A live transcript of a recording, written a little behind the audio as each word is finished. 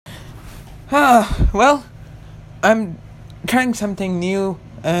Well, I'm trying something new,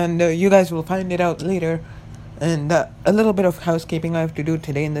 and you guys will find it out later. And a little bit of housekeeping I have to do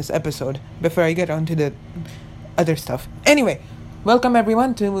today in this episode before I get on to the other stuff. Anyway, welcome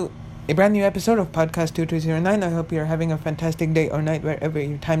everyone to a brand new episode of Podcast 2209. I hope you're having a fantastic day or night wherever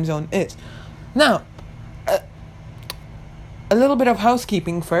your time zone is. Now, a little bit of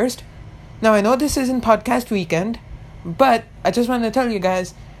housekeeping first. Now, I know this isn't podcast weekend, but I just want to tell you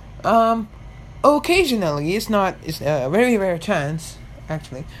guys, occasionally, it's a very rare chance,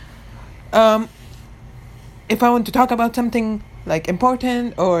 actually, if I want to talk about something like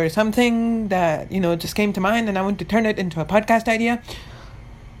important or something that, just came to mind and I want to turn it into a podcast idea,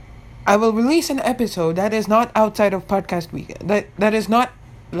 I will release an episode that is not outside of podcast weekend, that is not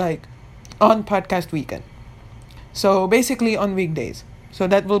like on podcast weekend. So basically on weekdays. So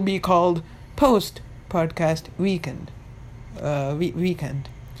that will be called post podcast weekend. Weekend.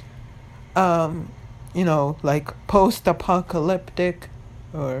 Like post apocalyptic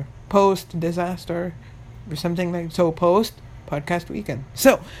or post disaster or something like so. Post podcast weekend.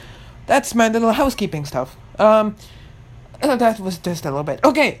 So that's my little housekeeping stuff. That was just a little bit.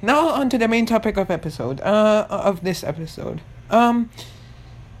 Okay, now on to the main topic of this episode.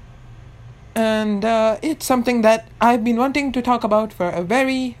 And it's something that I've been wanting to talk about for a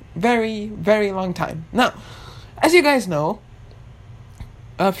very, very, very long time. Now, as you guys know,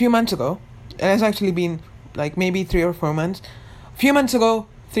 a few months ago, it has actually been like maybe 3 or 4 months. 3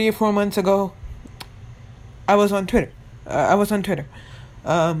 or 4 months ago, I was on Twitter. I was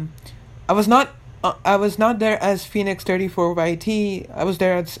not there as Phoenix34YT. I was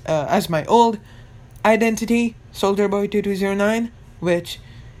there as my old identity, SoldierBoy2209, which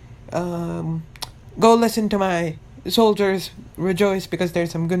go listen to my Soldiers Rejoice because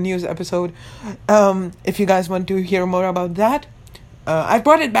there's some good news episode. If you guys want to hear more about that, I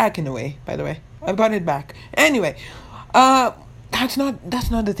brought it back in a way. By the way, I brought it back. Anyway, that's not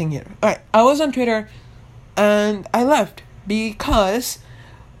the thing here. All right, I was on Twitter, and I left because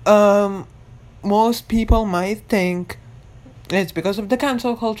most people might think it's because of the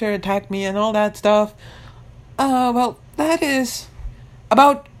cancel culture attacked me and all that stuff. Well, that is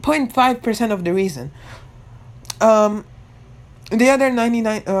about 0.5% of the reason. The other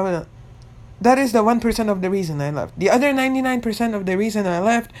 99, that is the 1% of the reason I left. The other 99% of the reason I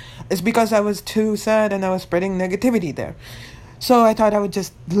left is because I was too sad and I was spreading negativity there. So I thought I would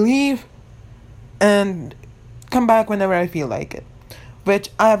just leave and come back whenever I feel like it. Which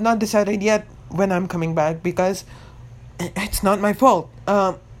I have not decided yet when I'm coming back because it's not my fault.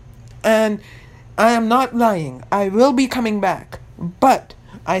 And I am not lying. I will be coming back. But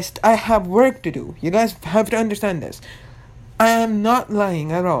I have work to do. You guys have to understand this. I am not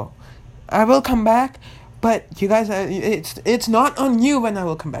lying at all. I will come back, but you guys, it's not on you when I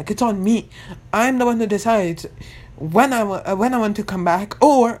will come back. It's on me. I'm the one who decides when I want to come back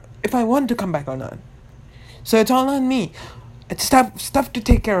or if I want to come back or not. So it's all on me. It's stuff to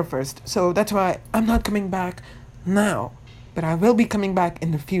take care of first. So that's why I'm not coming back now, but I will be coming back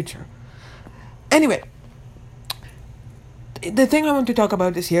in the future. Anyway, the thing I want to talk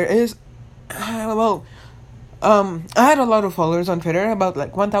about this year is, I had a lot of followers on Twitter, about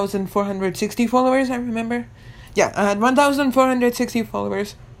like 1,460 followers, I remember. Yeah, I had 1,460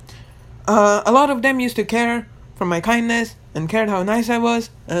 followers. A lot of them used to care for my kindness and cared how nice I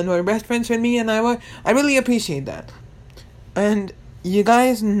was and were best friends with me, and I really appreciate that. And you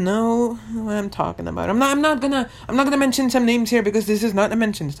guys know what I'm talking about. I'm not gonna mention some names here because this is not a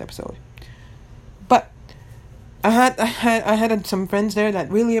mentions episode. But I had some friends there that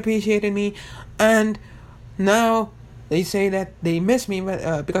really appreciated me, and now they say that they miss me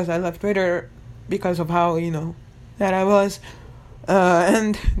because I left Twitter because of how that I was,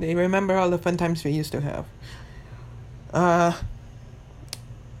 and they remember all the fun times we used to have. I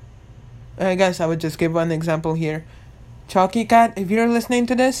guess I would just give one example here. Chalky Cat, if you're listening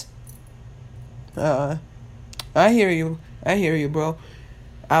to this, I hear you, bro.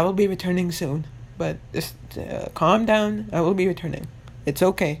 I will be returning soon, but just calm down. I will be returning. It's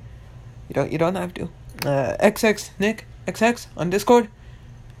okay. You don't have to. XX Nick XX on Discord.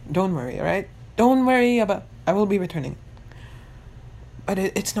 Don't worry, alright? Don't worry about. I will be returning. But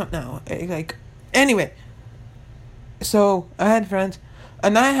it's not now. Anyway. So I had friends,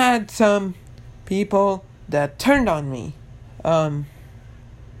 and I had some people that turned on me. And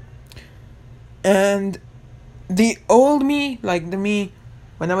the old me, like the me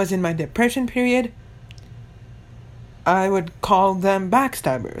when I was in my depression period, I would call them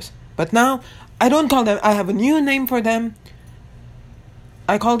backstabbers. But now, I don't call them, I have a new name for them.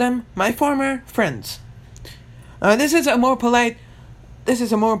 I call them my former friends. This is a more polite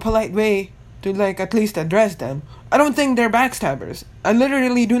way to like at least address them. I don't think they're backstabbers. I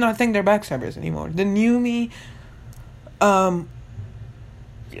literally do not think they're backstabbers anymore. The new me, the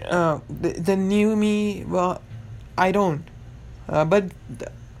new me. Well, I don't. But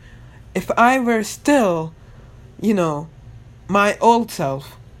if I were still, my old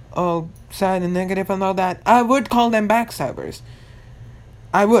self, all sad and negative and all that, I would call them backstabbers.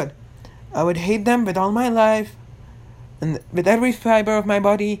 I would. I would hate them with all my life and with every fiber of my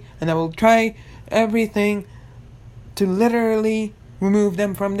body, and I will try everything to literally remove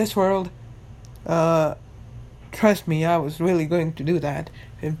them from this world. Trust me, I was really going to do that.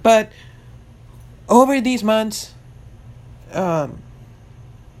 But over these months, I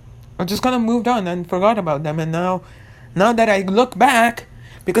just kind of moved on and forgot about them. And now that I look back,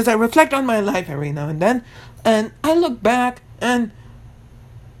 because I reflect on my life every now and then, and I look back and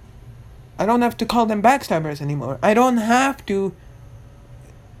I don't have to call them backstabbers anymore. I don't have to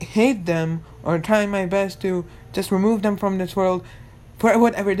hate them or try my best to just remove them from this world for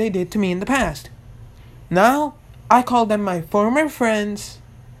whatever they did to me in the past. Now, I call them my former friends,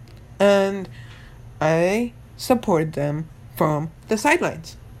 and I support them from the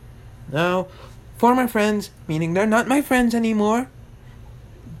sidelines. Now, former friends, meaning they're not my friends anymore,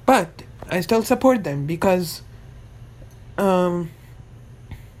 but I still support them because,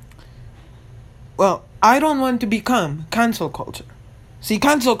 I don't want to become cancel culture. See,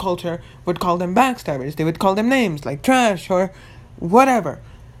 cancel culture would call them backstabbers. They would call them names like trash or whatever.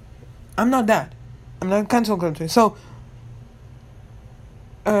 I'm not that. I'm not cancel culture. So,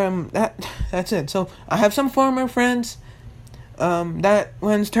 that's it. So, I have some former friends that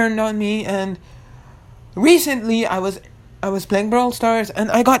once turned on me, and recently I was playing Brawl Stars and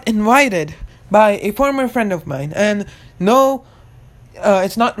I got invited by a former friend of mine. And no,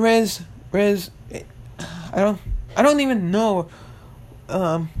 it's not Riz. I don't even know.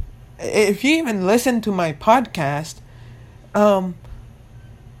 If you even listen to my podcast, I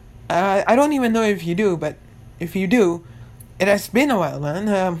don't even know if you do, but if you do, it has been a while,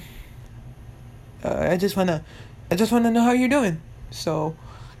 man. I just wanna know how you're doing. So,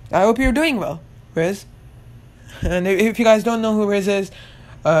 I hope you're doing well, Riz. And if you guys don't know who Riz is,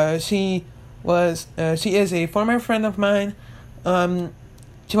 she is a former friend of mine.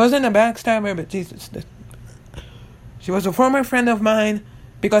 She wasn't a backstabber, but she was a former friend of mine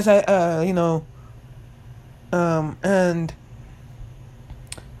because and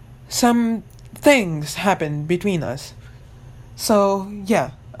some things happened between us. So,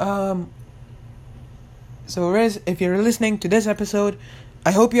 yeah. So, Riz, if you're listening to this episode,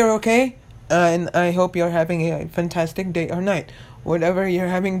 I hope you're okay, and I hope you're having a fantastic day or night, whatever you're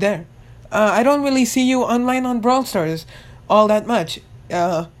having there. I don't really see you online on Brawl Stars all that much.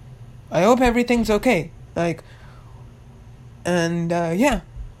 I hope everything's okay.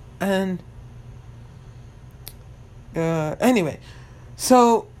 Anyway,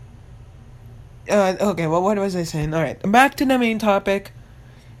 so, okay, well, what was I saying? Alright, back to the main topic.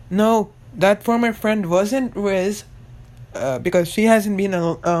 No, that former friend wasn't Riz, because she hasn't been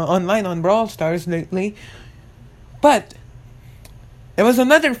online on Brawl Stars lately, but there was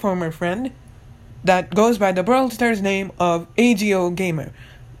another former friend that goes by the Brawl Stars name of AGO Gamer.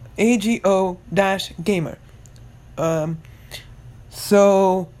 AGO-Gamer.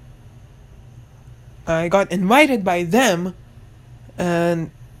 So I got invited by them, and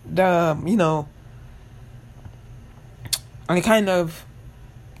I kind of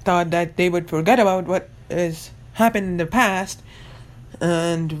thought that they would forget about what has happened in the past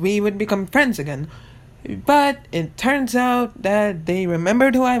and we would become friends again. But it turns out that they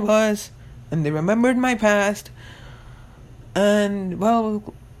remembered who I was and they remembered my past, and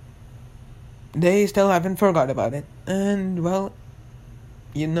well, they still haven't forgot about it. And well,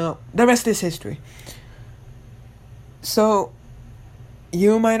 the rest is history. So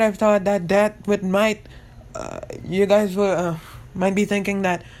you might have thought that you guys might be thinking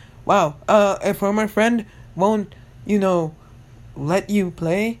that, wow, a former friend won't, let you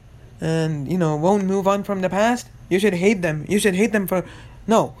play and, won't move on from the past. You should hate them. You should hate them for...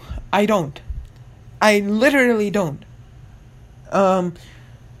 No, I don't. I literally don't. I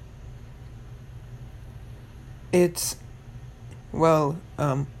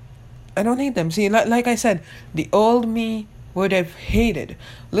don't hate them. See, like I said, the old me would have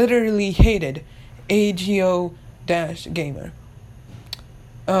literally hated AGO-Gamer.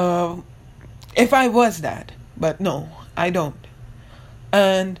 If I was that. But no, I don't.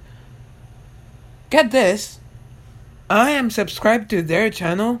 And get this, I am subscribed to their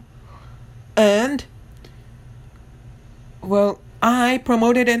channel, and well, I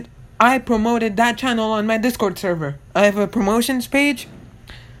promoted that channel on my Discord server. I have a promotions page,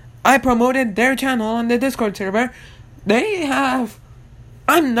 I promoted their channel on the Discord server.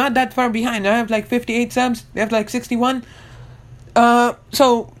 I'm not that far behind. I have like 58 subs. They have like 61.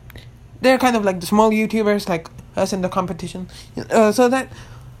 So they're kind of like the small YouTubers, like us in the competition.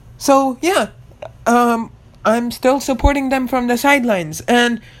 I'm still supporting them from the sidelines.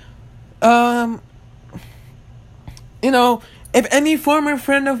 And, if any former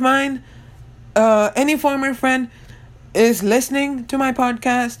friend of mine, is listening to my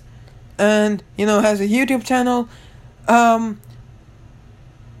podcast and, has a YouTube channel,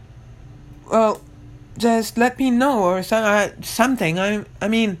 well, just let me know or something. I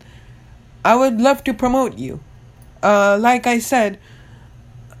mean, I would love to promote you. Like I said,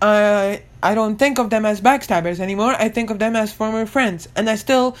 I don't think of them as backstabbers anymore. I think of them as former friends, and I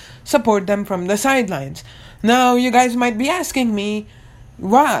still support them from the sidelines. Now, you guys might be asking me,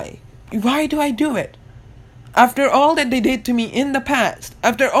 why? Why do I do it? After all that they did to me in the past,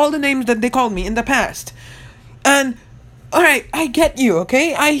 after all the names that they called me in the past, and, alright, I get you,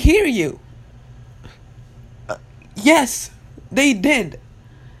 okay? I hear you. Yes, they did.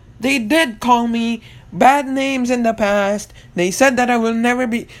 They did call me bad names in the past. They said that I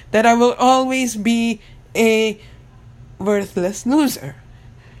will always be a worthless loser.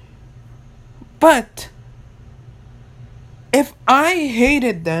 But if I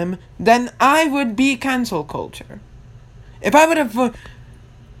hated them, then I would be cancel culture. If I would have,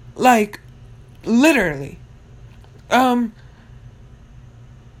 literally, I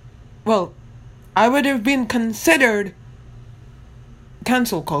would have been considered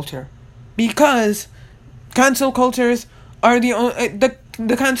cancel culture, because cancel cultures are the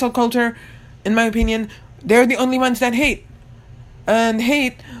cancel culture, in my opinion, they're the only ones that hate, and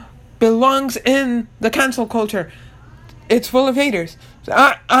hate belongs in the cancel culture. It's full of haters.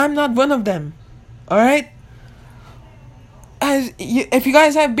 So I'm not one of them. All right. If you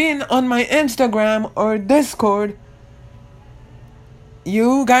guys have been on my Instagram or Discord,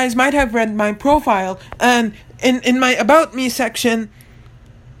 you guys might have read my profile, and in my About Me section,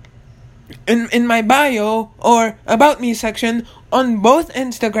 in my bio or About Me section on both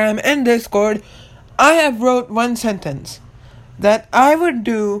Instagram and Discord, I have wrote one sentence that I would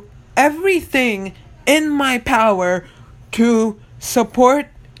do everything in my power to support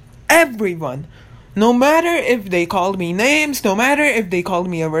everyone. No matter if they called me names, no matter if they called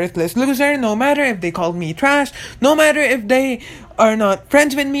me a worthless loser, no matter if they called me trash, no matter if they are not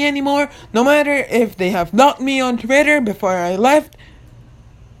friends with me anymore, no matter if they have blocked me on Twitter before I left,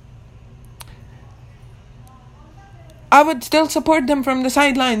 I would still support them from the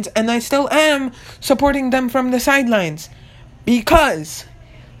sidelines, and I still am supporting them from the sidelines, because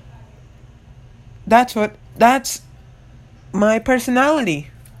that's my personality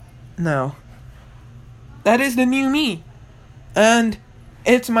now. That is the new me, and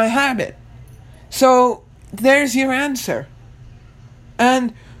it's my habit. So there's your answer.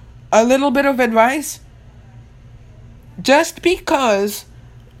 And a little bit of advice: just because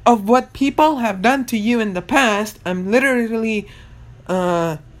of what people have done to you in the past, I literally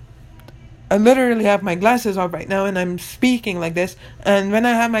have my glasses off right now, and I'm speaking like this. And when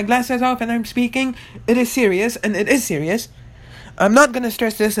I have my glasses off and I'm speaking, it is serious, and it is serious. I'm not gonna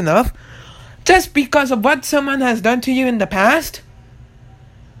stress this enough. Just because of what someone has done to you in the past,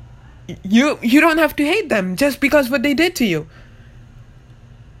 you don't have to hate them just because what they did to you.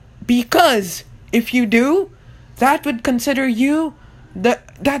 Because if you do, that would consider you a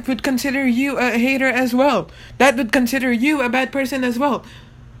hater as well. That would consider you a bad person as well,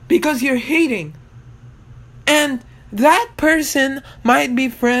 because you're hating. And that person might be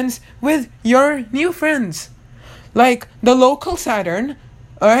friends with your new friends, like the local Saturn.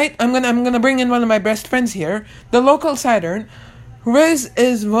 All right, I'm gonna bring in one of my best friends here. The local Saturn, Riz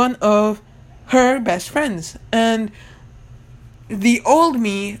is one of her best friends, and the old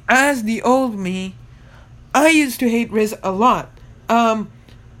me, I used to hate Riz a lot,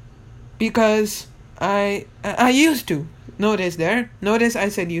 because I used to. Notice I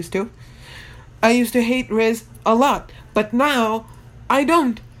said used to. I used to hate Riz a lot, but now I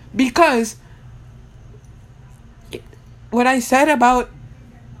don't, because what I said about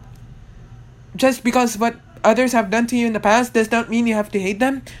just because what others have done to you in the past does not mean you have to hate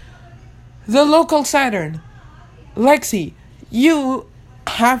them. The local Saturn, Lexi, you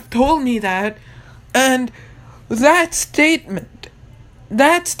have told me that, and that statement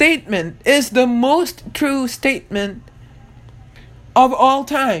is the most true statement of all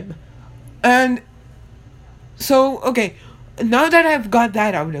time. And so, okay, now that I've got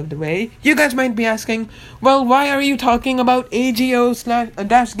that out of the way, you guys might be asking, well, why are you talking about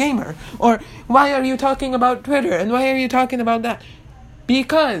AGO/-gamer? Or why are you talking about Twitter? And why are you talking about that?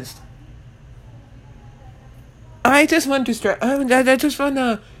 Because I just want to stress, I just want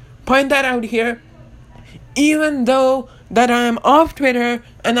to point that out here. Even though that I am off Twitter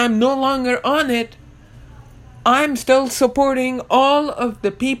and I'm no longer on it, I'm still supporting all of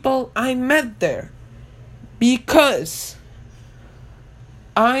the people I met there. Because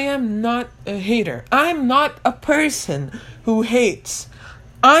I am not a hater. I'm not a person who hates.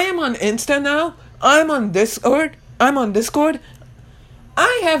 I am on Insta now. I'm on Discord.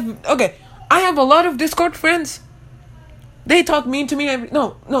 I have a lot of Discord friends. They talk mean to me.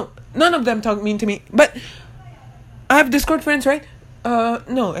 No, none of them talk mean to me. But I have Discord friends, right?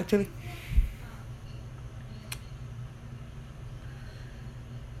 No, actually.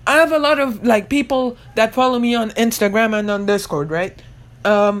 I have a lot of people that follow me on Instagram and on Discord, right?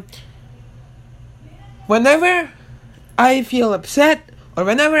 Whenever I feel upset or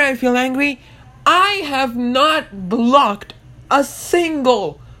whenever I feel angry, I have not blocked a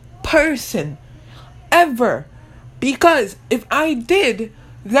single person ever. Because if I did,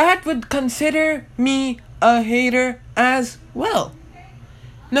 that would consider me a hater as well.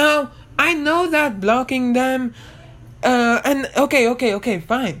 Now, I know that blocking them, and okay,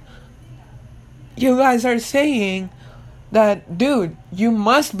 fine. You guys are saying that, dude, you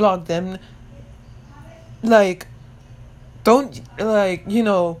must block them. Don't,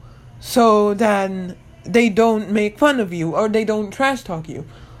 so then they don't make fun of you or they don't trash talk you.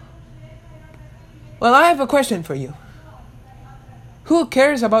 Well, I have a question for you. Who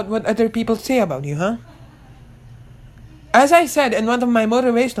cares about what other people say about you, huh? As I said in one of my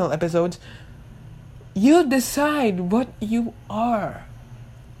motivational episodes, you decide what you are.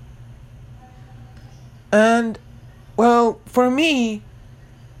 And, well, for me,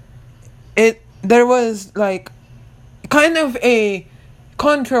 there was kind of a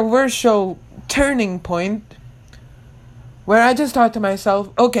controversial turning point where I just thought to myself,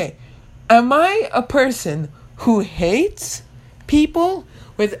 okay, am I a person who hates people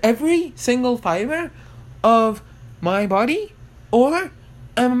with every single fiber of my body? Or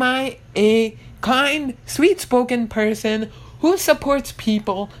am I a kind, sweet-spoken person who supports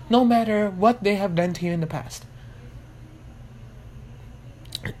people no matter what they have done to you in the past?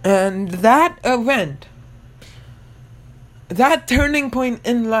 And that event, that turning point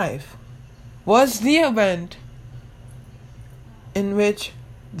in life, was the event in which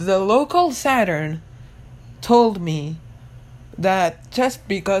the local Saturn told me that just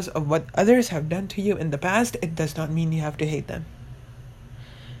because of what others have done to you in the past, it does not mean you have to hate them.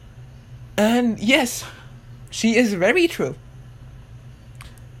 And yes, she is very true.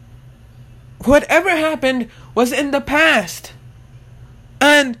 Whatever happened was in the past.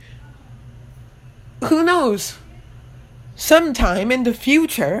 And who knows? Sometime in the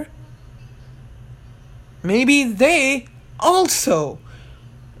future, maybe they also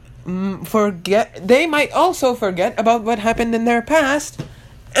they might also forget about what happened in their past,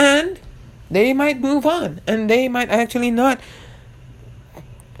 and they might move on, and they might actually not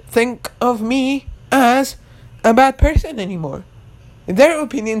think of me as a bad person anymore. Their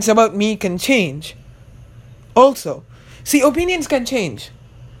opinions about me can change. Also, see, opinions can change.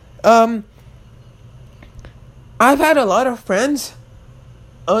 I've had a lot of friends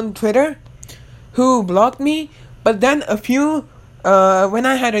on Twitter who blocked me, but then a few, when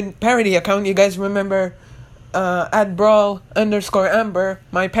I had a parody account, you guys remember, at Brawl_Amber,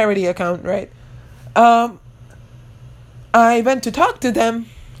 my parody account, right? I went to talk to them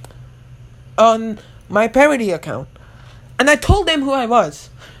on my parody account, and I told them who I was.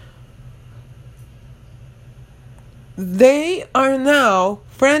 They are now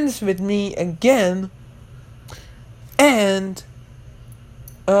friends with me again, and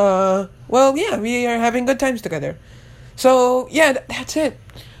we are having good times together. So yeah, that's it.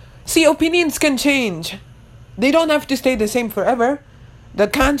 See, opinions can change. They don't have to stay the same forever. The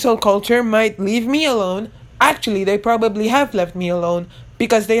cancel culture might leave me alone. Actually, they probably have left me alone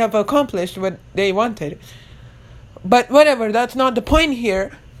because they have accomplished what they wanted. But whatever, that's not the point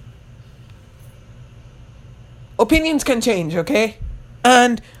here. Opinions can change, okay?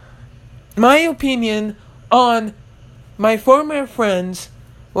 And my opinion on my former friends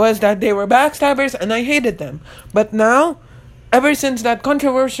was that they were backstabbers and I hated them. But now, ever since that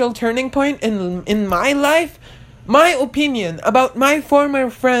controversial turning point in my life, my opinion about my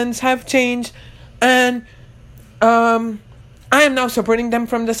former friends have changed, and I am now supporting them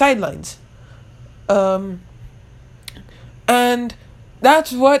from the sidelines. And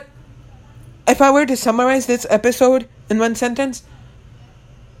that's what, if I were to summarize this episode in one sentence,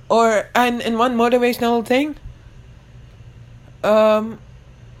 or in one motivational thing,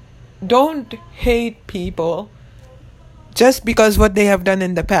 don't hate people just because what they have done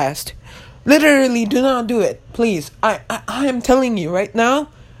in the past. Literally, do not do it, please. I am telling you right now,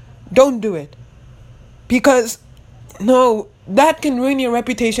 don't do it. Because, no, that can ruin your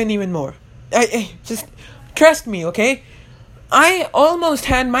reputation even more. Just trust me, okay? I almost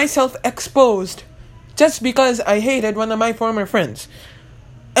had myself exposed just because I hated one of my former friends.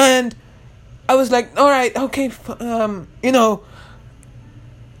 And I was like, alright, okay,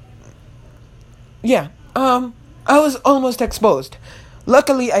 yeah, I was almost exposed.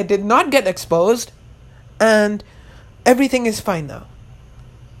 Luckily, I did not get exposed, and everything is fine now.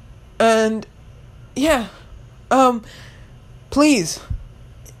 And, yeah, please.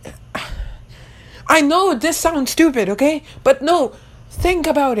 I know this sounds stupid, okay? But no, think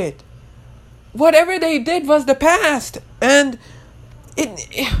about it. Whatever they did was the past, and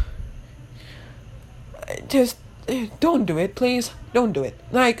just don't do it, please. Don't do it.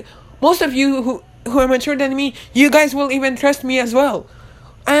 Like, most of you who are mature than me, you guys will even trust me as well.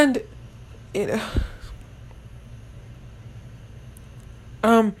 And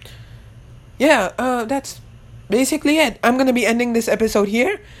that's basically it. I'm gonna be ending this episode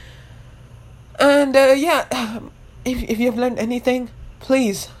here. And if you've learned anything,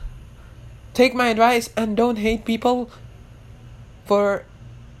 please take my advice and don't hate people for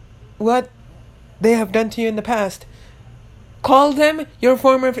what they have done to you in the past. Call them your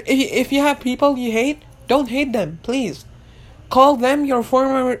former... If you have people you hate, don't hate them, please. Call them your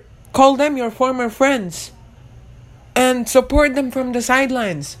former friends. And support them from the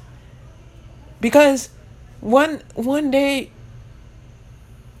sidelines. Because one day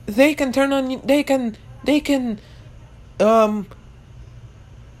they can turn on you. They can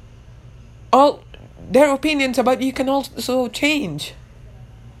all their opinions about you can also change.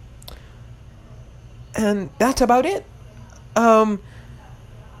 And that's about it. I'm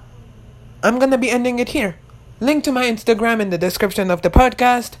gonna be ending it here. Link to my Instagram in the description of the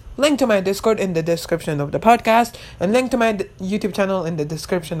podcast. Link to my Discord in the description of the podcast. And link to my YouTube channel in the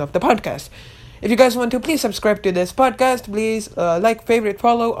description of the podcast. If you guys want to, please subscribe to this podcast. Please like, favorite,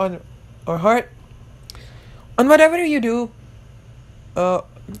 follow on or heart on whatever you do. On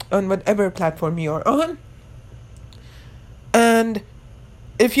whatever platform you are on. And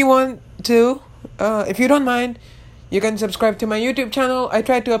if you want to, if you don't mind, you can subscribe to my YouTube channel. I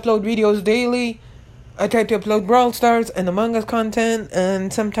try to upload videos daily. I try to upload Brawl Stars and Among Us content,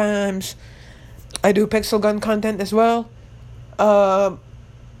 and sometimes I do Pixel Gun content as well. And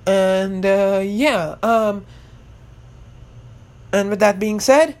with that being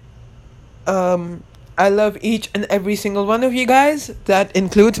said, I love each and every single one of you guys. That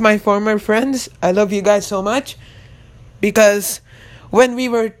includes my former friends. I love you guys so much, because when we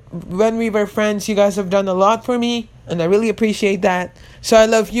were friends, you guys have done a lot for me, and I really appreciate that. So I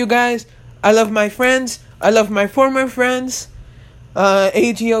love you guys. I love my friends. I love my former friends.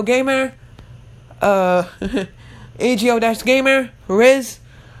 AGO Gamer, AGO-Gamer, Riz,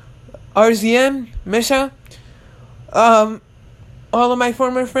 RZM, Misha, all of my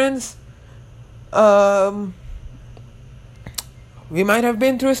former friends. We might have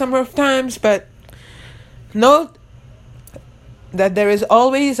been through some rough times, but note that there is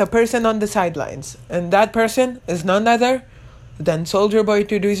always a person on the sidelines, and that person is none other than Soldier Boy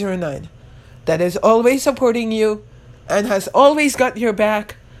 2209, that is always supporting you and has always got your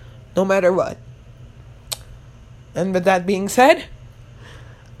back no matter what. And with that being said,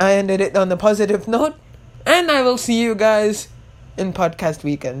 I ended it on a positive note, and I will see you guys in podcast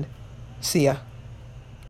weekend. See ya.